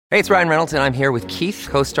Hey, it's Ryan Reynolds, and I'm here with Keith,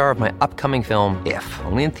 co-star of my upcoming film, If,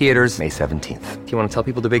 only in theaters May 17th. Do you want to tell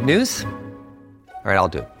people the big news? All right, I'll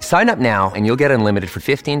do it. Sign up now and you'll get unlimited for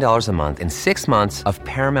 $15 a month and 6 months of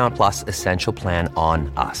Paramount Plus Essential Plan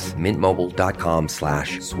on us.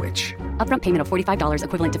 MintMobile.com/switch. Upfront payment of $45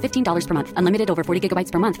 equivalent to $15 per month. Unlimited over 40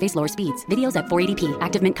 gigabytes per month. Face lower speeds. Videos at 480p.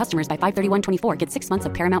 Active Mint customers by 531.24 get 6 months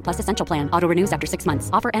of Paramount Plus Essential Plan. Auto renews after 6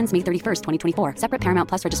 months. Offer ends May 31st, 2024. Separate Paramount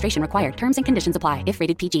Plus registration required. Terms and conditions apply if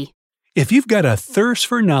rated PG. If you've got a thirst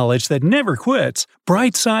for knowledge that never quits,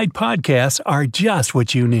 Brightside Podcasts are just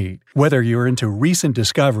what you need. Whether you're into recent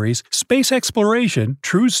discoveries, space exploration,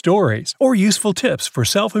 true stories, or useful tips for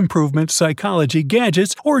self-improvement, psychology,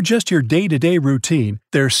 gadgets, or just your day-to-day routine,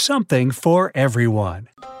 there's something for everyone.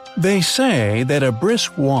 They say that a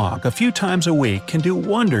brisk walk a few times a week can do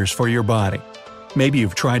wonders for your body. Maybe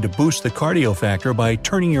you've tried to boost the cardio factor by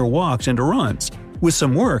turning your walks into runs. With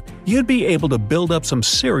some work, you'd be able to build up some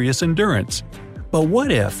serious endurance. But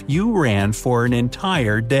what if you ran for an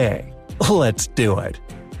entire day? Let's do it.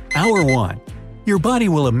 Hour 1. Your body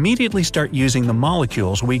will immediately start using the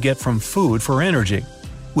molecules we get from food for energy.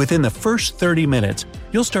 Within the first 30 minutes,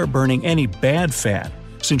 you'll start burning any bad fat,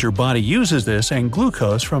 since your body uses this and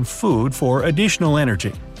glucose from food for additional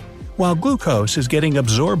energy. While glucose is getting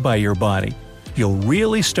absorbed by your body, you'll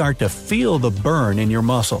really start to feel the burn in your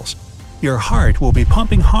muscles. Your heart will be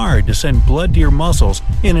pumping hard to send blood to your muscles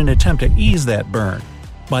in an attempt to ease that burn.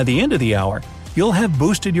 By the end of the hour, you'll have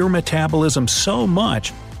boosted your metabolism so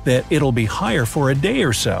much that it'll be higher for a day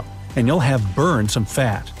or so, and you'll have burned some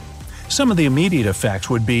fat. Some of the immediate effects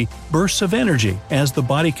would be bursts of energy as the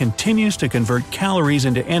body continues to convert calories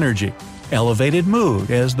into energy, elevated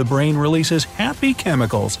mood as the brain releases happy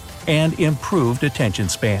chemicals, and improved attention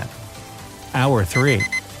span. Hour 3.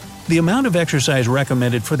 The amount of exercise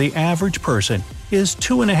recommended for the average person is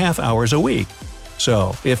 2.5 hours a week.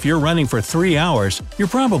 So, if you're running for 3 hours, you're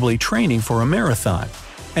probably training for a marathon.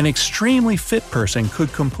 An extremely fit person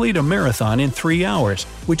could complete a marathon in 3 hours,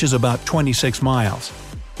 which is about 26 miles.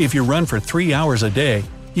 If you run for 3 hours a day,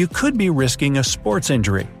 you could be risking a sports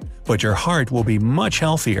injury, but your heart will be much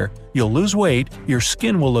healthier, you'll lose weight, your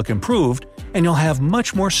skin will look improved, and you'll have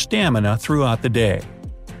much more stamina throughout the day.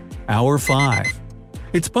 Hour 5.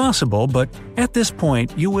 It's possible, but at this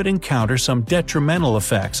point you would encounter some detrimental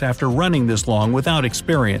effects after running this long without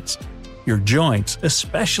experience. Your joints,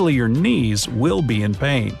 especially your knees, will be in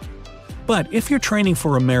pain. But if you're training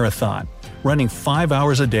for a marathon, running 5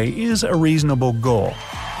 hours a day is a reasonable goal.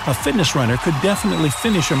 A fitness runner could definitely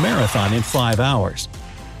finish a marathon in 5 hours.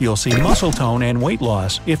 You'll see muscle tone and weight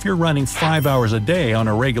loss if you're running 5 hours a day on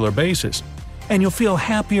a regular basis, and you'll feel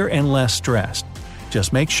happier and less stressed.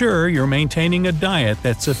 Just make sure you're maintaining a diet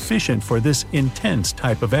that's sufficient for this intense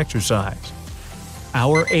type of exercise.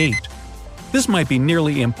 Hour 8. This might be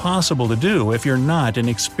nearly impossible to do if you're not an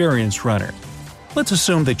experienced runner. Let's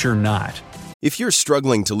assume that you're not. If you're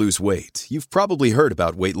struggling to lose weight, you've probably heard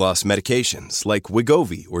about weight loss medications like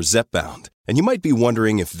Wegovy or Zepbound, and you might be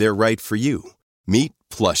wondering if they're right for you. Meet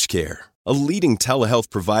PlushCare, a leading telehealth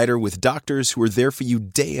provider with doctors who are there for you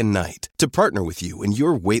day and night to partner with you in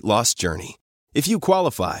your weight loss journey. If you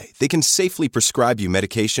qualify, they can safely prescribe you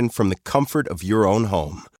medication from the comfort of your own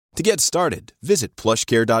home. To get started, visit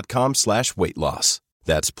plushcare.com/weightloss.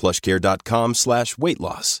 That's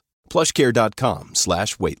plushcare.com/weightloss.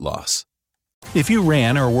 plushcare.com/weightloss. If you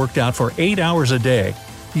ran or worked out for 8 hours a day,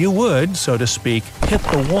 you would, so to speak, hit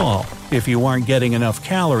the wall if you aren't getting enough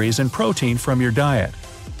calories and protein from your diet.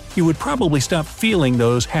 You would probably stop feeling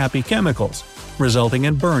those happy chemicals, resulting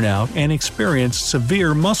in burnout and experience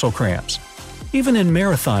severe muscle cramps. Even in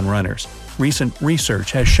marathon runners, recent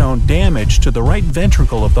research has shown damage to the right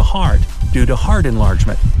ventricle of the heart due to heart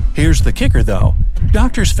enlargement. Here's the kicker though,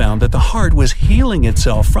 doctors found that the heart was healing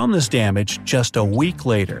itself from this damage just a week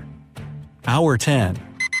later. Hour 10.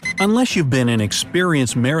 Unless you've been an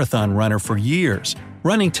experienced marathon runner for years,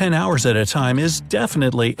 running 10 hours at a time is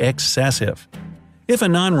definitely excessive. If a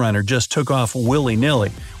non-runner just took off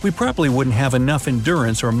willy-nilly, we probably wouldn't have enough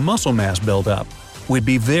endurance or muscle mass build up. We'd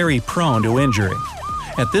be very prone to injury.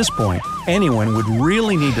 At this point, anyone would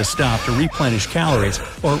really need to stop to replenish calories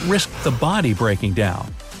or risk the body breaking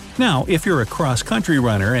down. Now, if you're a cross-country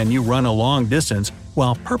runner and you run a long distance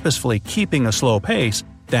while purposefully keeping a slow pace,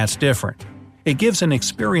 that's different. It gives an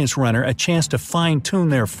experienced runner a chance to fine-tune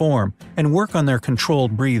their form and work on their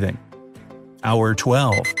controlled breathing. Hour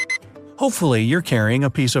 12. Hopefully, you're carrying a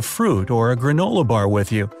piece of fruit or a granola bar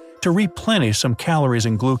with you to replenish some calories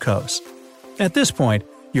and glucose. At this point,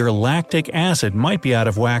 your lactic acid might be out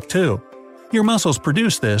of whack too. Your muscles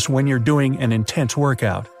produce this when you're doing an intense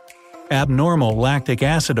workout. Abnormal lactic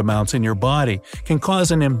acid amounts in your body can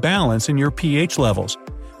cause an imbalance in your pH levels,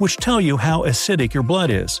 which tell you how acidic your blood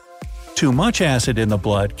is. Too much acid in the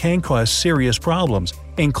blood can cause serious problems,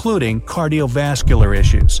 including cardiovascular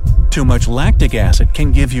issues. Too much lactic acid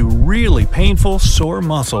can give you really painful, sore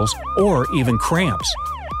muscles or even cramps.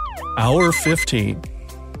 Hour 15.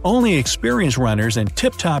 Only experienced runners in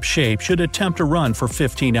tip-top shape should attempt to run for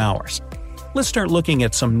 15 hours. Let's start looking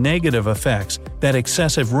at some negative effects that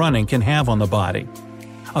excessive running can have on the body.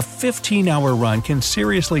 A 15-hour run can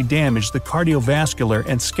seriously damage the cardiovascular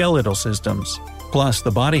and skeletal systems. Plus,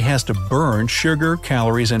 the body has to burn sugar,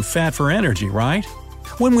 calories, and fat for energy, right?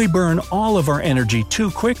 When we burn all of our energy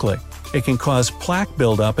too quickly, it can cause plaque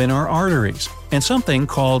buildup in our arteries and something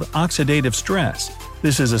called oxidative stress.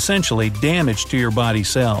 This is essentially damage to your body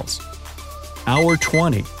cells. Hour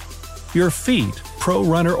 20. Your feet, pro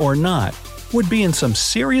runner or not, would be in some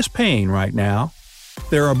serious pain right now.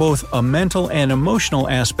 There are both a mental and emotional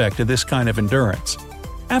aspect to this kind of endurance.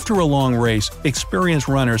 After a long race, experienced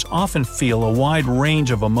runners often feel a wide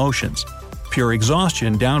range of emotions: pure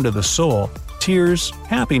exhaustion down to the soul, tears,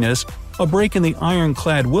 happiness, a break in the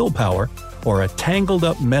ironclad willpower, or a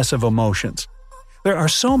tangled-up mess of emotions. There are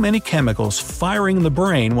so many chemicals firing in the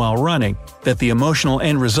brain while running that the emotional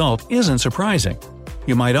end result isn't surprising.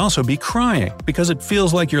 You might also be crying because it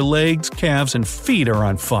feels like your legs, calves, and feet are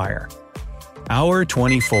on fire. Hour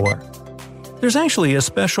 24. There's actually a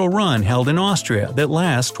special run held in Austria that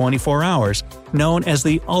lasts 24 hours, known as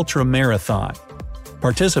the Ultra Marathon.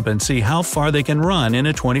 Participants see how far they can run in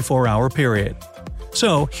a 24-hour period.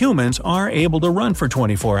 So, humans are able to run for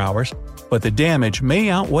 24 hours, but the damage may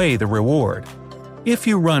outweigh the reward. If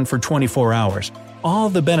you run for 24 hours, all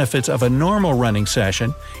the benefits of a normal running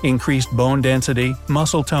session – increased bone density,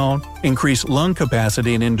 muscle tone, increased lung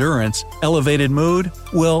capacity and endurance, elevated mood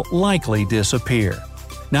 – will likely disappear.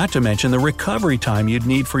 Not to mention the recovery time you'd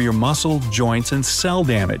need for your muscle, joints, and cell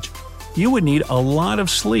damage. You would need a lot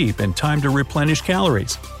of sleep and time to replenish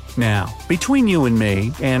calories. Now, between you and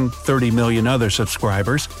me, and 30 million other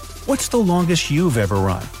subscribers, what's the longest you've ever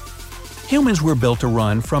run? Humans were built to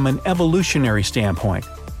run from an evolutionary standpoint.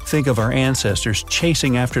 Think of our ancestors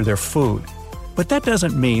chasing after their food. But that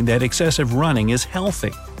doesn't mean that excessive running is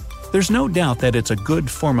healthy. There's no doubt that it's a good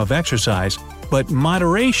form of exercise, but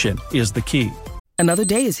moderation is the key. Another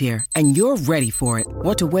day is here, and you're ready for it.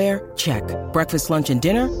 What to wear? Check. Breakfast, lunch, and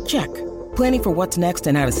dinner? Check. Planning for what's next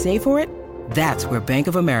and how to save for it? That's where Bank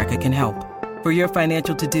of America can help. For your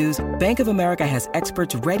financial to-dos, Bank of America has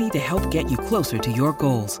experts ready to help get you closer to your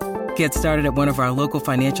goals. Get started at one of our local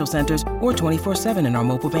financial centers or 24/7 in our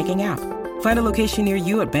mobile banking app. Find a location near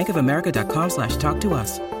you at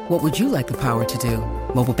bankofamerica.com/talktous. What would you like the power to do?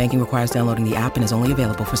 Mobile banking requires downloading the app and is only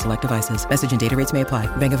available for select devices. Message and data rates may apply.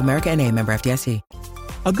 Bank of America N.A., member FDIC.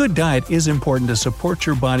 A good diet is important to support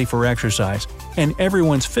your body for exercise, and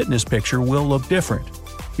everyone's fitness picture will look different.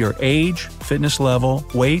 Your age, fitness level,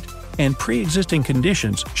 weight, and pre-existing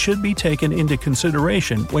conditions should be taken into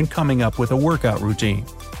consideration when coming up with a workout routine.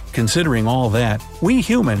 Considering all that, we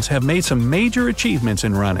humans have made some major achievements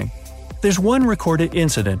in running. There's one recorded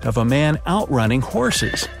incident of a man outrunning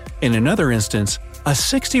horses. In another instance, a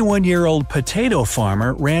 61-year-old potato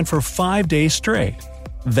farmer ran for 5 days straight.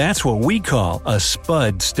 That's what we call a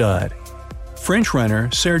spud stud. French runner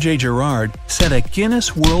Serge Girard set a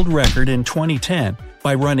Guinness World Record in 2010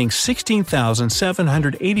 by running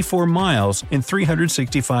 16,784 miles in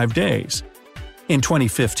 365 days. In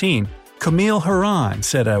 2015, Camille Herron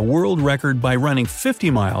set a world record by running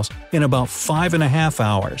 50 miles in about 5.5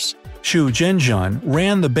 hours. Xu Zhenjun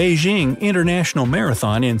ran the Beijing International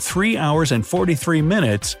Marathon in 3 hours and 43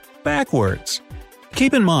 minutes backwards.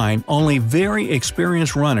 Keep in mind, only very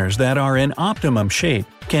experienced runners that are in optimum shape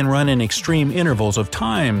can run in extreme intervals of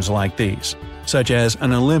times like these, such as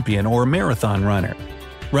an Olympian or marathon runner.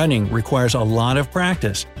 Running requires a lot of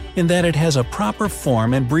practice in that it has a proper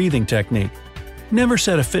form and breathing technique. Never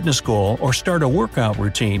set a fitness goal or start a workout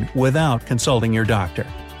routine without consulting your doctor.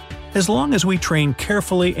 As long as we train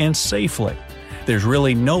carefully and safely, there's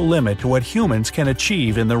really no limit to what humans can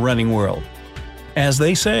achieve in the running world. As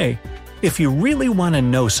they say, if you really want to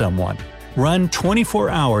know someone, run 24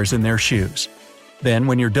 hours in their shoes. Then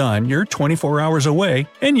when you're done, you're 24 hours away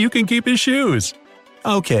and you can keep his shoes.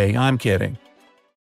 Okay, I'm kidding.